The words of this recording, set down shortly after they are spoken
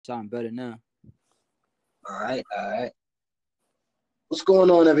Sound better now. All right, all right. What's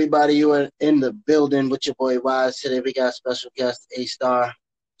going on, everybody? You are in the building with your boy Wise. Today we got special guest A Star.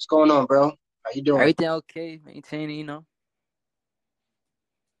 What's going on, bro? How you doing? Everything okay, maintaining,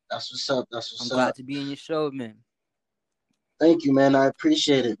 That's what's up. That's I'm what's glad up. to be in your show, man. Thank you, man. I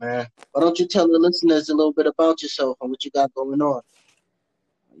appreciate it, man. Why don't you tell the listeners a little bit about yourself and what you got going on?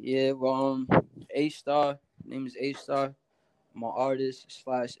 Yeah, well, A Star, name is A Star. I'm an artist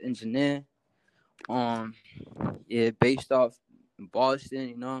slash engineer. Um, yeah, based off in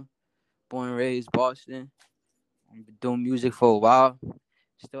Boston, born and raised Boston. I've been doing music for a while.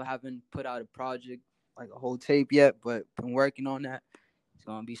 Still haven't put out a project, like a whole tape yet, but been working on that. It's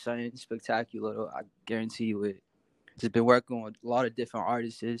gonna be something spectacular, though, I guarantee you it. Just been working with a lot of different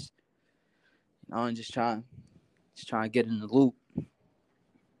artists, and just trying to get in the loop.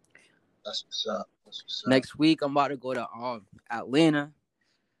 That's what's up. That's what's up. Next week, I'm about to go to Atlanta,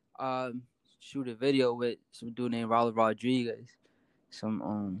 shoot a video with some dude named Rolly Rodriguez,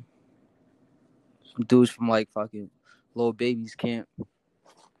 some some dudes from like fucking Little Babies camp.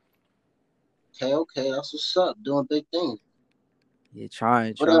 Okay, okay. That's what's up. Doing big things. Yeah,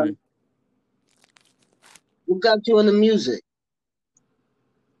 trying, But trying. what got you into music?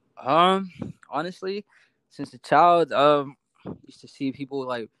 Honestly, since a child, used to see people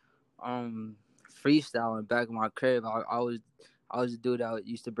like um freestyling back in my crib. I was the dude that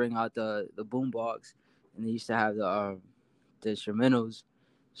used to bring out the boombox, and they used to have the instrumentals.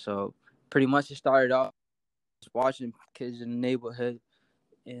 So pretty much it started off just watching kids in the neighborhood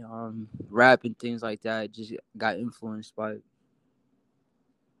and rap and things like that. Just got influenced by it.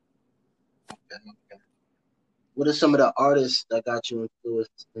 Okay, okay. What are some of the artists that got you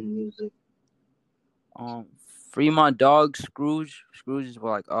influenced in music? Um, Free My Dog, Scrooge. Scrooge is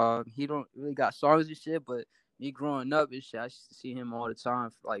like he don't really got songs and shit, but me growing up and shit, I used to see him all the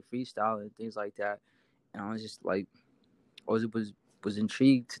time, like freestyle and things like that. And I was just like, was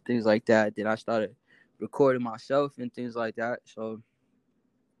intrigued to things like that. Then I started recording myself and things like that. So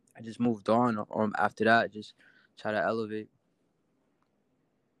I just moved on. After that, just try to elevate.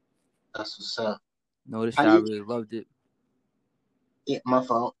 That's what's up. Noticed How that I you? really loved it. Yeah, my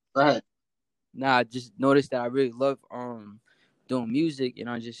fault. Go ahead. Nah, I just noticed that I really love doing music, and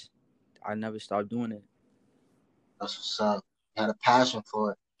I never stopped doing it. That's what's up. You had a passion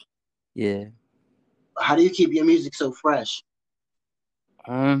for it. Yeah. How do you keep your music so fresh?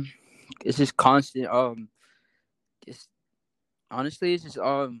 Um, it's just constant. It's honestly, it's just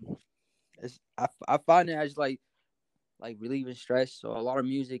I find it as like relieving stress. So a lot of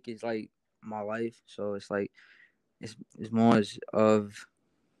music is like my life. So it's like it's more of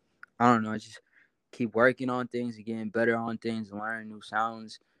I don't know. I just keep working on things and getting better on things and learning new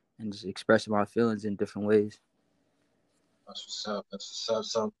sounds and just expressing my feelings in different ways. That's what's up. That's what's up.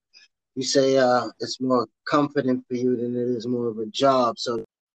 So you say it's more comforting for you than it is more of a job. So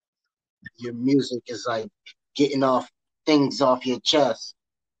your music is like getting off things off your chest.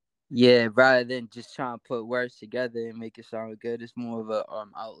 Yeah, rather than just trying to put words together and make it sound good, it's more of a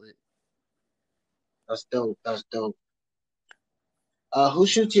outlet. That's dope. That's dope. Who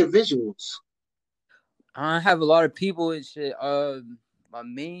shoots your visuals? I have a lot of people and shit. My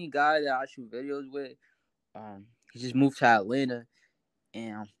main guy that I shoot videos with, he just moved to Atlanta,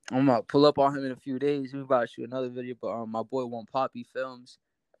 and I'm gonna pull up on him in a few days. We about to shoot another video, but my boy One Poppy Films,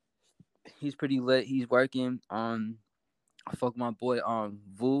 he's pretty lit. He's working. I fuck with my boy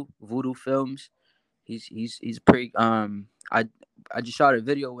Voodoo Films. He's pretty. I just shot a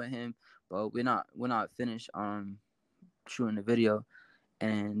video with him, but we're not finished shooting the video.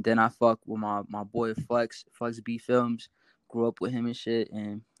 And then I fuck with my boy Flex B Films. Grew up with him and shit,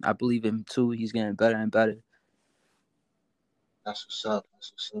 and I believe him too. He's getting better and better. That's what's up.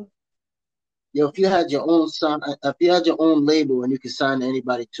 That's what's up. Yo, if you had your own sign, if you had your own label and you could sign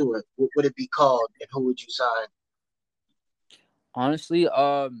anybody to it, what would it be called, and who would you sign? Honestly,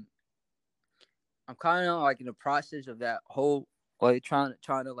 I'm kind of like in the process of that whole like trying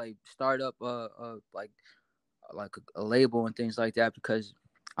to like start up a label and things like that because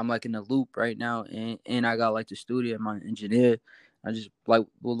I'm like in the loop right now and I got like the studio and my engineer. I just like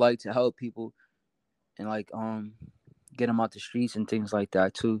would like to help people and like get them out the streets and things like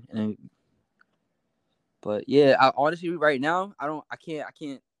that too. And but yeah, I honestly right now I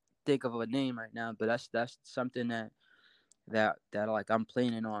can't think of a name right now, but that's something that like I'm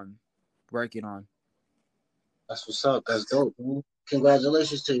planning on working on. That's what's up. That's dope, man.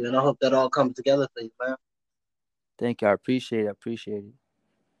 Congratulations to you, and I hope that all comes together for you, man. Thank you. I appreciate it. I appreciate it.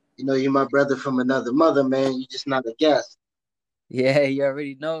 You know, you're my brother from another mother, man. You're just not a guest. Yeah, you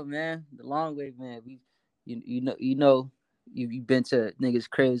already know, man. The long way, man. You know you been to niggas'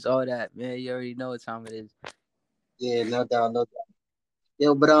 cribs, all that, man. You already know what time it is. Yeah, no doubt, no doubt.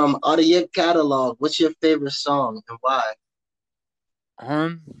 Yo, but out of your catalog, what's your favorite song and why?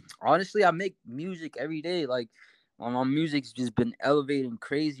 Honestly, I make music every day. Like, my music's just been elevating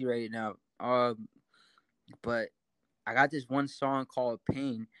crazy right now. But I got this one song called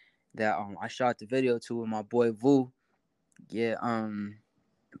 "Pain" that I shot the video to with my boy Vu. Yeah,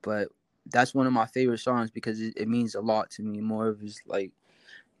 but that's one of my favorite songs because it means a lot to me. More of it's like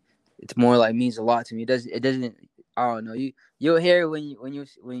it's more like means a lot to me. It doesn't. I don't know. You'll hear it when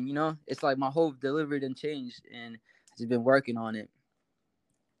you know it's like my whole delivery done changed and I've just been working on it.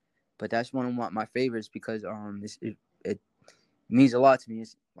 But that's one of my favorites because it means a lot to me.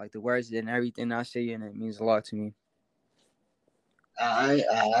 It's like the words and everything I say in it means a lot to me.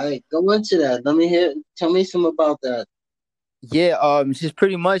 I go into that. Let me hear. Tell me some about that. Yeah, it's just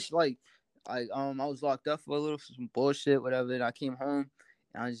pretty much I was locked up for a little some bullshit, whatever. And I came home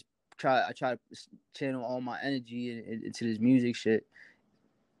and I try to channel all my energy into this music shit.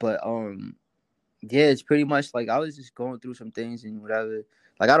 But yeah, it's pretty much like I was just going through some things and whatever.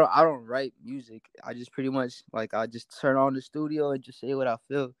 Like I don't write music. I just pretty much like I just turn on the studio and just say what I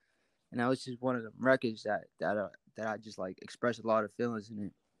feel. And that was just one of the records that I just like express a lot of feelings in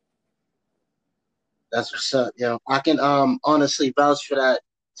it. That's what's up, yo. I can honestly vouch for that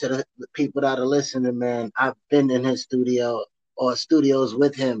to the people that are listening, man. I've been in his studio or studios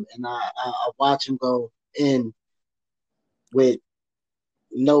with him, and I watch him go in with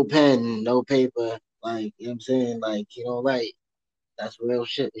no pen, no paper. Like, you know what I'm saying? Like, he don't write. That's real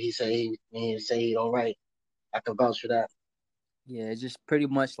shit. He say he don't write. I can vouch for that. Yeah, it's just pretty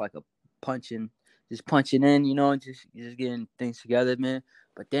much like a punching, just punching in, and just getting things together, man.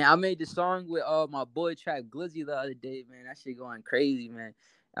 But then I made the song with my boy Trap Glizzy the other day, man. That shit going crazy, man.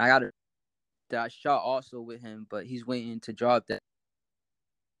 And I got a that I shot also with him, but he's waiting to drop that.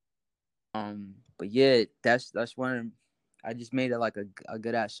 But yeah, that's one. I just made it like a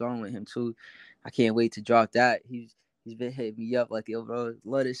good ass song with him too. I can't wait to drop that. He's been hitting me up like, yo, bro,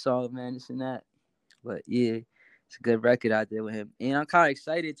 love this song, man, this and that. But yeah, it's a good record out there with him, and I'm kind of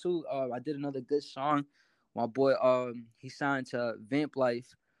excited too. I did another good song. My boy, he signed to Vamp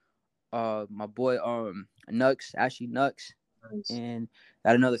Life. My boy, Nux, Ashley Nux, Nice. and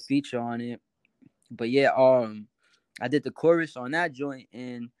got another feature on it. But yeah, I did the chorus on that joint,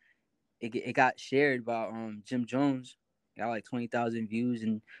 and it got shared by Jim Jones. Got like 20,000 views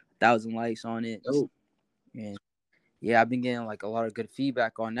and 1,000 likes on it, Dope. and yeah, I've been getting like a lot of good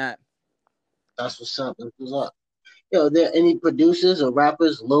feedback on that. That's what's up. That's what's up. Yo, are there any producers or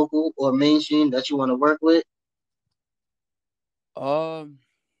rappers, local or mainstream, that you want to work with? Um,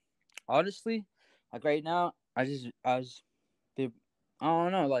 Honestly, like right now, I was I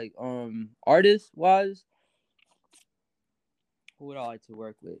don't know, like artist wise, who would I like to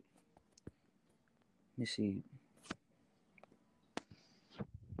work with? Let me see.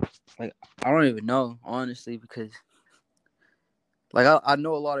 Like I don't even know, honestly, because like I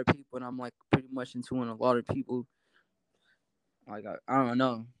know a lot of people and I'm like pretty much into a lot of people. Like I don't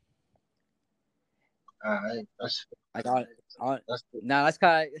know. All right, Like I that's nah, that's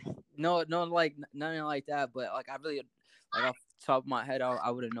kind of no like nothing like that. But like I really like off the top of my head, I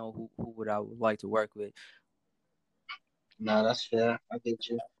wouldn't know who would I would like to work with. nah, that's fair. I get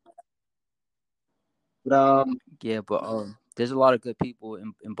you. But Yeah, but there's a lot of good people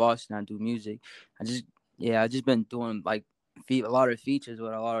in Boston that do music. I just been doing like a lot of features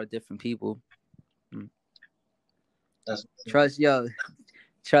with a lot of different people. Mm. that's Trust, yo,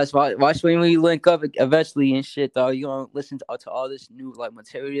 trust. Watch when we link up eventually and shit. Though you gonna listen to all this new like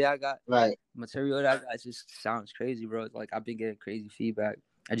material I got. right. Material that I got just sounds crazy, bro. Like I've been getting crazy feedback.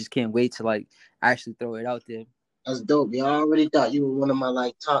 I just can't wait to like actually throw it out there. That's dope. Yo, I already thought you were one of my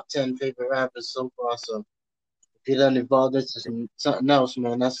like top 10 favorite rappers so far. So if you done evolved into something else,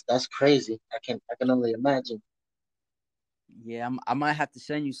 man, that's crazy. I can only imagine. Yeah, I might have to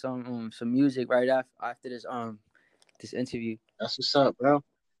send you some music right after this interview. That's what's up, bro.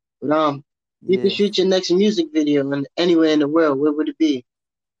 But you can Yeah. shoot your next music video in anywhere in the world. Where would it be?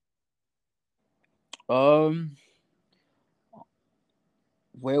 Um,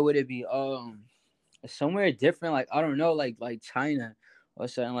 where would it be? Somewhere different. Like I don't know, like China or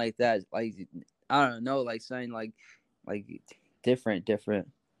something like that. Like I don't know, like something like different.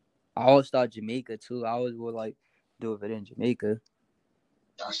 I always thought Jamaica too. I always would like do it in Jamaica,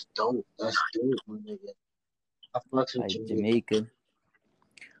 That's dope. That's dope, my nigga. I fucks with like you, nigga. Jamaica.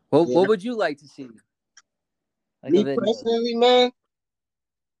 What Yeah. would you like to see? Like a Me video? personally, man,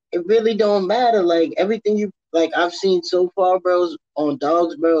 it really don't matter. Like everything you I've seen so far, bros, on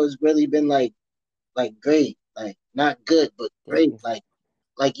dogs, bro, has really been like great. Like not good, but Thank great. you.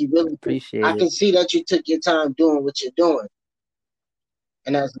 Like you really did. I Appreciate it. can see that you took your time doing what you're doing.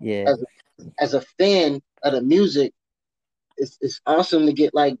 And Yeah, as as a fan of the music, it's awesome to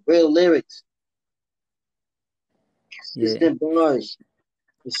get like real lyrics, yeah. consistent bars,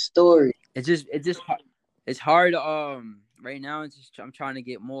 the story. It's hard. Right now, it's just I'm trying to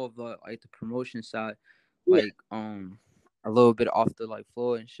get more of like the promotion side, Yeah, like a little bit off the like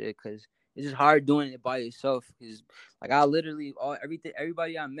floor and shit, cause it's just hard doing it by yourself. Cause like I literally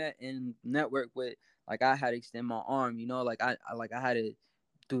everybody I met and network with, like I had to extend my arm. You know, like I had to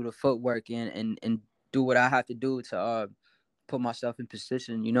do the footwork and do what I have to do to put myself in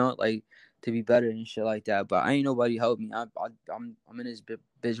position, you know, like to be better and shit like that. But I ain't nobody help me. I'm in this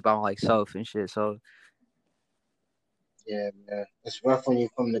bitch by myself and shit. So yeah, man. It's rough when you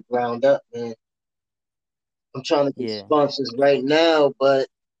from the ground up, man. I'm trying to get yeah, sponsors right now, but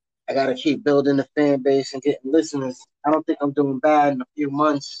I gotta keep building the fan base and getting listeners. I don't think I'm doing bad in a few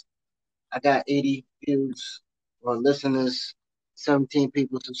months. I got 80 views or listeners, 17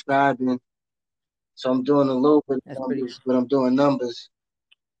 people subscribing. So I'm doing a little bit that's of pretty. numbers, but I'm doing numbers.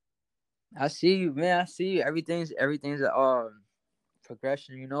 I see you, man. I see you. Everything's a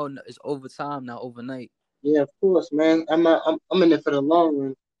progression. You know, it's over time, not overnight. Yeah, of course, man. I'm in it for the long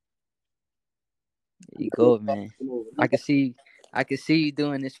run. There you go, man. I can see, I can see you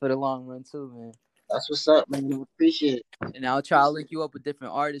doing this for the long run too, man. That's what's up, man. I appreciate it. And I'll try to link you up with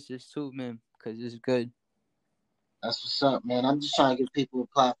different artists too, man, because it's good. That's what's up, man. I'm just trying to give people a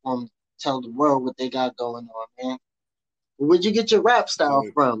platform to tell the world what they got going on, man. Where'd you get your rap style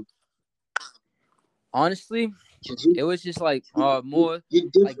Yeah. from? Honestly, 'Cause it was just like more you're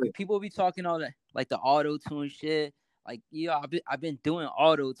like different. people be talking all that like the auto tune shit. Like yeah, I've been doing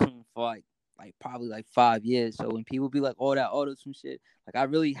auto tune for like probably like 5 years. So when people be like all that auto tune shit, like I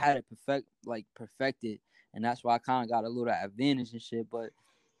really had it perfected, and that's why I kind of got a little advantage and shit. But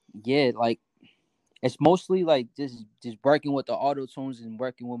yeah, like it's mostly like just working with the auto tunes and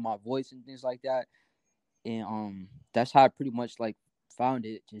working with my voice and things like that. And that's how I pretty much like found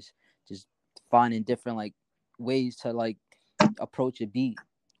it. Just finding different like ways to like approach a beat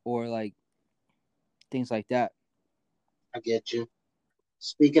or like things like that. I get you.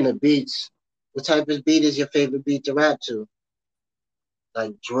 Speaking of beats, what type of beat is your favorite beat to rap to?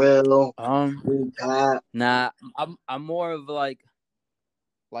 Like drill, Um, pop, nah, I'm more of like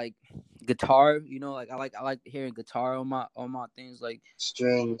guitar. You know, like I like hearing guitar on my things.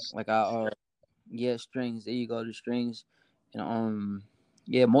 strings. Like I yeah, strings. There you go, the strings, and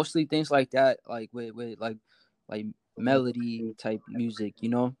yeah, mostly things like that. Like with like melody type music. You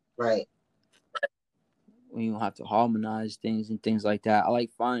know, Right. when you don't have to harmonize things and things like that. I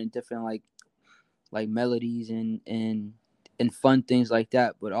like finding different like melodies and fun things like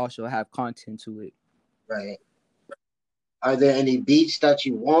that, but also have content to it. Right. Are there any beats that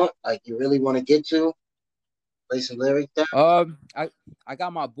you want, like you really want to get to? Play some lyrics down. I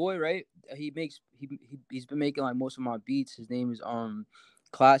got my boy right. He's been making like most of my beats. His name is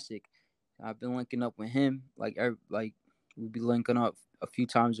Classic. I've been linking up with him like we be linking up a few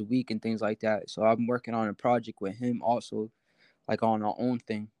times a week and things like that. So I'm working on a project with him also, like on our own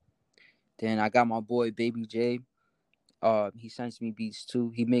thing. Then I got my boy Baby J. He sends me beats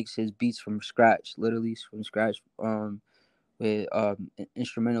too. He makes his beats from scratch, literally from scratch. With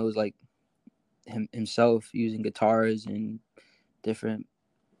instrumentals like himself using guitars and different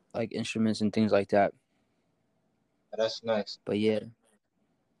like instruments and things like that. That's nice. But yeah,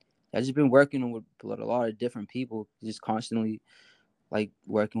 I've just been working with a lot of different people, just constantly like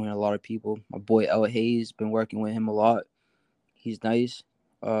working with a lot of people. My boy El Hayes, been working with him a lot. He's nice.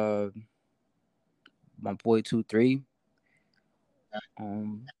 Uh, my boy 2-3.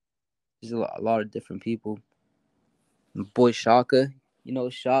 Um, there's a lot of different people. My boy Shaka, you know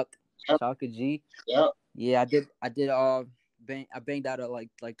Yep. Shaka G. Yep. Yeah, I did I banged out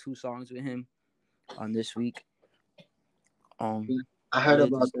like 2 songs with him on this week. I heard Yeah,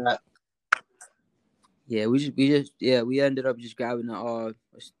 about just that. yeah, we ended up just grabbing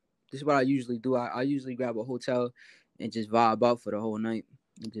this is what I usually do. I usually grab a hotel and just vibe out for the whole night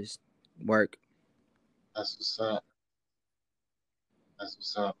and just work. That's what's up. That's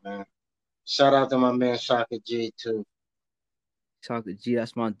what's up, man. Shout out to my man Shaka G too. Chocolate G,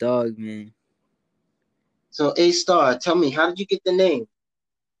 that's my dog, man. So A Star, tell me, how did you get the name?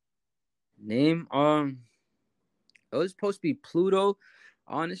 Name it was supposed to be Pluto,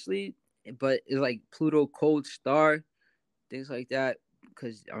 honestly, but it's like Pluto Cold Star, things like that.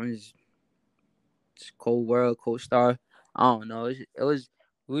 Cause I'm just Cold World, Cold Star. I don't know. It was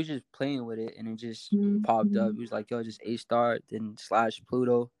we was just playing with it and it just popped up. It was like yo, just A Star, then slash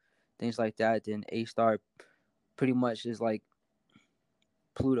Pluto, things like that. Then A Star pretty much is like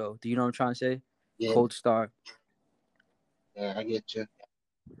Pluto. Do you know what I'm trying to say? Yeah, Cold star. yeah, I get you.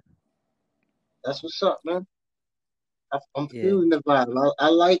 That's what's up, man. I'm Yeah, feeling the vibe. I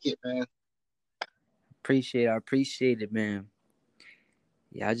like it, man. I appreciate it, man.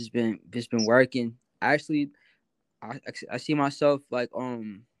 Yeah, I just been working. Actually, I see myself like a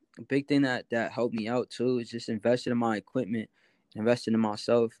big thing that helped me out too is just investing in my equipment, investing in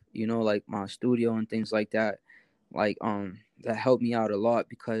myself. You know, like my studio and things like that. Like that helped me out a lot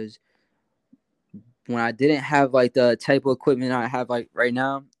because when I didn't have like the type of equipment I have like right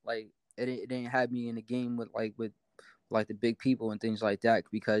now, like it didn't have me in the game with like the big people and things like that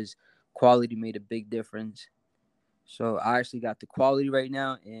because quality made a big difference. So I actually got the quality right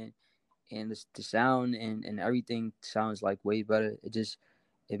now, and the sound and everything sounds like way better.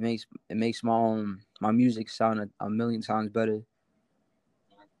 It makes my music sound a million times better.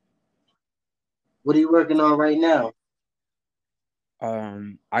 What are you working on right now?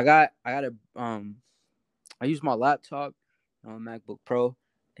 I got I use my laptop, MacBook Pro,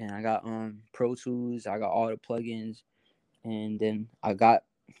 and I got Pro Tools. I got all the plugins, and then I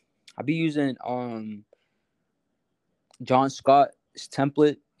be using John Scott's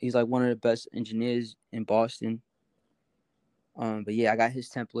template. He's like one of the best engineers in Boston. But yeah, I got his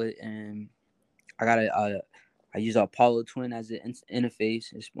template, and I got I use Apollo Twin as an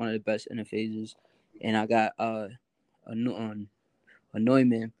interface. It's one of the best interfaces, and I got a Neumann.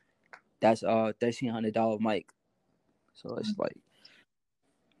 That's $1,300 mic. So it's like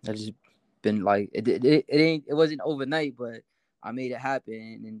I just been like it wasn't overnight, but I made it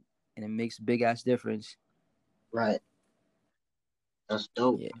happen, and it makes a big ass difference. Right. That's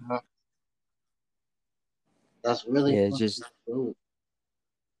dope. Yeah, That's really yeah, it's fucking just dope.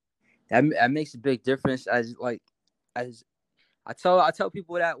 that makes a big difference as I tell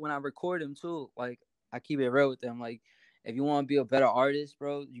people that when I record them too. Like I keep it real with them. Like if you want to be a better artist,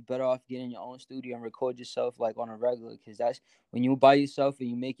 bro, you better off getting in your own studio and record yourself like on a regular. Because that's when you by yourself and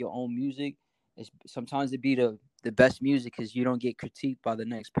you make your own music. It's sometimes it be the best music because you don't get critiqued by the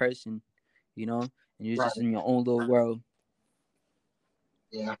next person, you know, and you're Right. just in your own little world.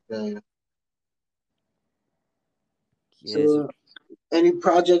 Yeah, I feel you. Yeah. So, any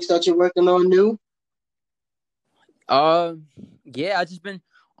projects that you're working on new? Yeah. I just been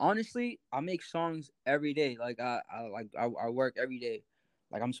honestly. I make songs every day. Like I work every day.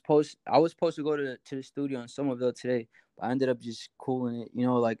 Like I was supposed to go to the studio in Somerville today, but I ended up just cooling it. You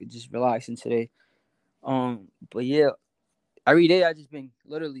know, like just relaxing today. But yeah, every day I just been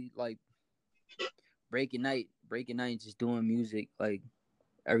literally like breaking night, just doing music like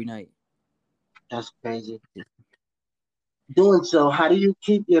every night. That's crazy. Doing so, how do you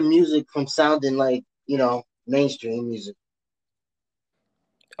keep your music from sounding like, mainstream music?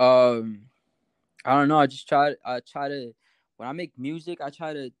 Um, I don't know. I try to when I make music, I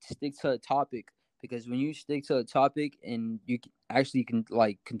try to stick to a topic because when you stick to a topic and actually can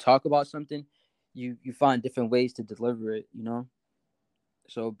talk about something, you find different ways to deliver it. You know.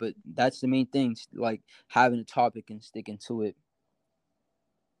 So, but that's the main thing, like having a topic and sticking to it.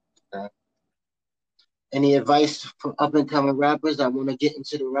 Uh, Any advice for up and coming rappers that want to get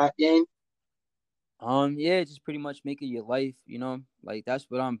into the rap game? Yeah, just pretty much make it your life. You know, like that's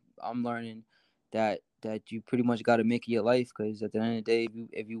what I'm learning that you pretty much got to make it your life because at the end of the day,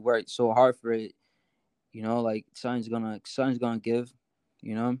 if you work so hard for it, you know, like something's gonna give.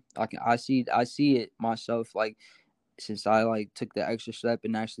 You know, I see it myself. Like since I like took the extra step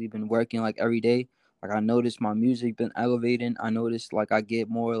and actually been working like every day, like I noticed my music been elevating. I noticed like I get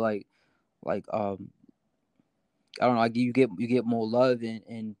more like I don't know. Like you get more love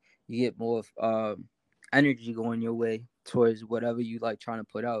and you get more energy going your way towards whatever you like trying to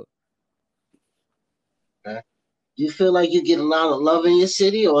put out. Okay. Do you feel like you get a lot of love in your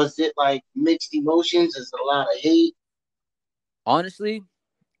city, or is it like mixed emotions? Is it a lot of hate? Honestly,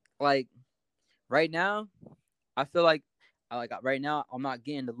 like right now, I feel like right now I'm not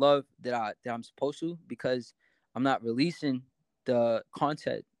getting the love that I'm supposed to because I'm not releasing the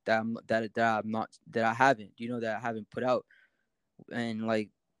content that I haven't that I haven't put out, and like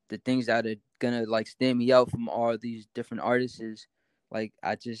the things that are gonna like stand me out from all these different artists is like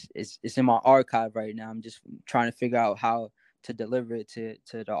it's in my archive right now. I'm just trying to figure out how to deliver it to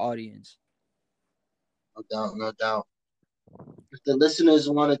the audience. No doubt, no doubt. If the listeners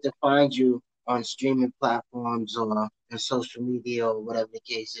wanted to find you on streaming platforms or in social media or whatever the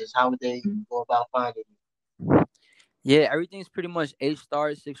case is, how would they go about finding you? Yeah, everything's pretty much H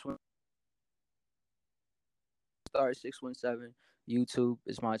star 617. YouTube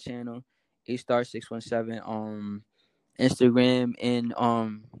is my channel. H star 617. Instagram and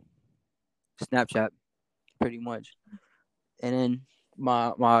Snapchat. pretty much. And then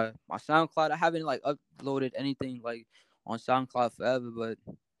my SoundCloud, I haven't like uploaded anything like on SoundCloud forever, but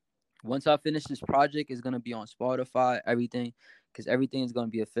once I finish this project, it's gonna be on Spotify, everything, because everything is gonna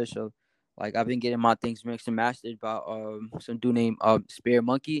be official. Like I've been getting my things mixed and mastered by some dude named Spear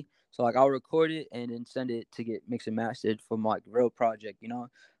Monkey. So like I'll record it and then send it to get mixed and mastered for my real project, you know.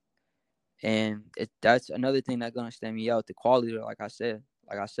 And that's another thing that's gonna stand me out, the quality. Like I said,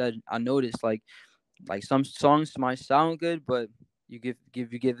 I noticed like some songs might sound good, but you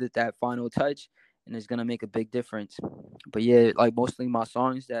give it that final touch, and it's gonna make a big difference. But yeah, like mostly my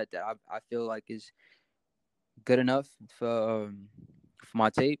songs that I feel like is good enough for my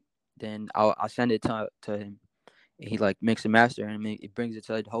tape, then I'll send it to him, and he like mix and master, and it brings it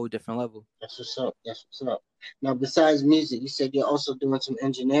to a whole different level. That's what's up. That's what's up. Now, besides music, you said you're also doing some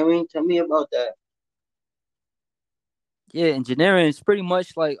engineering. Tell me about that. Yeah, engineering is pretty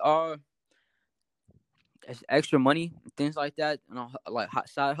much like it's extra money, things like that, and like hot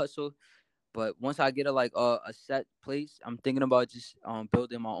side hustle. But once I get a set place, I'm thinking about just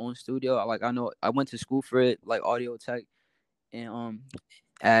building my own studio. I know I went to school for it, like audio tech, and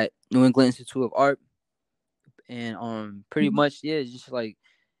at New England Institute of Art, and pretty much yeah, it's just like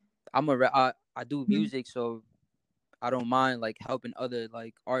I do music, so I don't mind like helping other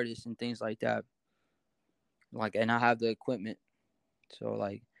like artists and things like that. Like, and I have the equipment, so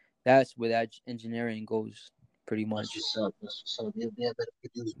like that's where that engineering goes, pretty That's much. what's up. That's what's up. You'll be able to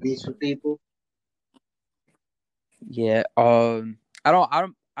produce beats for people. Yeah.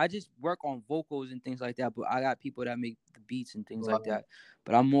 I just work on vocals and things like that, but I got people that make the beats and things like Right. that.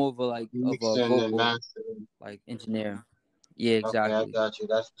 But I'm more of a Mixing and vocal mastering. like engineer. Yeah, Okay, I exactly. got you.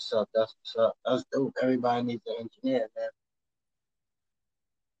 That's what's up. That's what's up. That's dope. Everybody needs an engineer, man.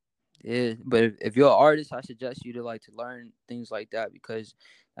 Yeah, but if you're an artist, I suggest you to learn things like that, because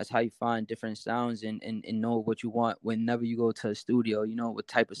that's how you find different sounds and know what you want whenever you go to a studio. You know what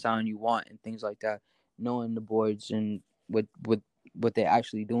type of sound you want and things like that. Knowing the boards and what they're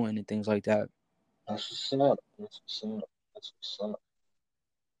actually doing and things like that. That's what's up. That's what's up. That's what's up.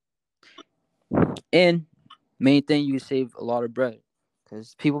 And main thing, you save a lot of bread,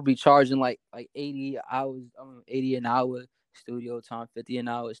 because people be charging like 80 an hour studio time, 50 an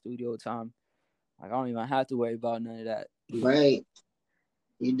hour studio time. Like I don't even have to worry about none of that. Right.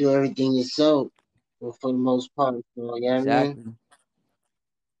 You do everything yourself, well, for the most part. So, yeah, man. Exactly.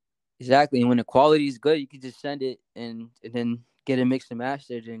 Exactly. And when the quality is good, you can just send it and then get it mixed and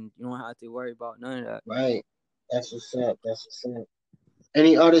mastered, and you don't have to worry about none of that. Right. That's what's up. That's what's up.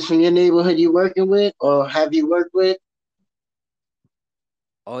 Any artists from your neighborhood you working with or have you worked with?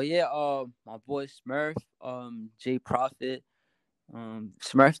 Oh yeah, my boy Smurf, J Prophet,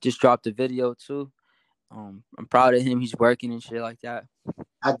 Smurf just dropped a video too. I'm proud of him. He's working and shit like that.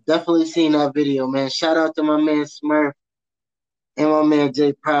 I definitely seen that video, man. Shout out to my man Smurf and my man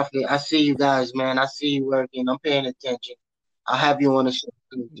Jay Prophet. I see you guys, man. I see you working. I'm paying attention. I'll have you on the show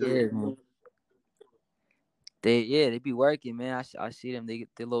too. Yeah, man. They be working, man. I see them. They get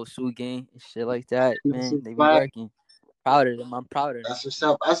their little suit game and shit like that, This man. is They be fire. working. Proud of them. I'm proud of them. That's what's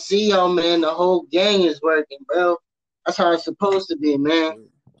up. I see y'all, man. The whole gang is working, bro. That's how it's supposed to be, man.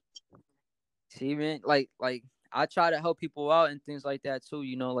 Yeah. See, man, like I try to help people out and things like that too.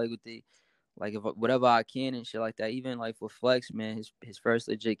 You know, like with the like if whatever I can and shit like that. Even like with Flex, man, his first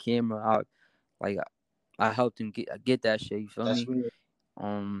legit camera, like I helped him get that shit. You feel That's me?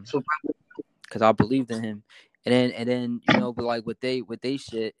 real. So, Because I believed in him. And then but like with they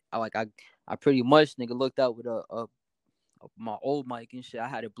shit, I pretty much nigga looked out with a my old mic and shit. I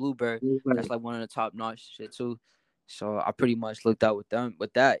had a Bluebird. That's like one of the top notch shit too. So I pretty much looked out with them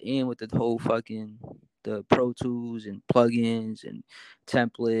with that, and with the whole fucking the Pro Tools and plugins and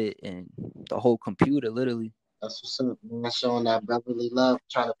template and the whole computer literally. that's what's up, man. Showing that brotherly love,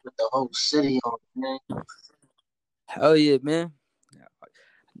 trying to put the whole city on, man. Hell yeah, man.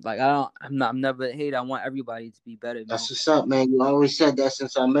 Like I'm never a hater. I want everybody to be better, That's man. what's up, man. You always said that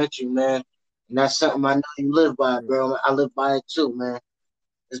since I met you, man. And that's something I know you live by, Yeah, bro. I live by it too, man.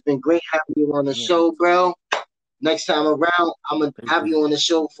 It's been great having you on the yeah, show, bro. Next time around, I'm gonna have appreciate you it. on the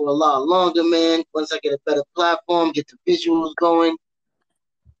show for a lot longer, man. Once I get a better platform, get the visuals going,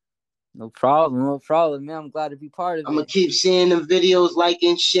 No problem, no problem, man. I'm glad to be part of I'm gonna it. keep seeing the videos,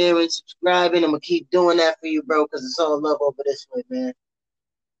 liking, sharing, subscribing. I'm gonna keep doing that for you, bro, because it's all love over this way, man.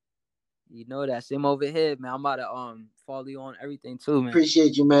 You know that. Same over here, man. I'm about to follow you on everything too, man.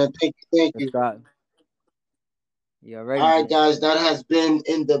 Appreciate you, man. Thank you, thank you. Subscribe. You already, All right, man. guys, that has been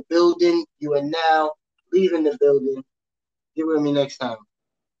in the building. You are now leaving the building. Get with me next time.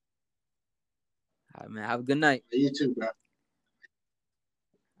 All right, man. Have a good night. You too, bro.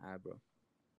 All right, bro.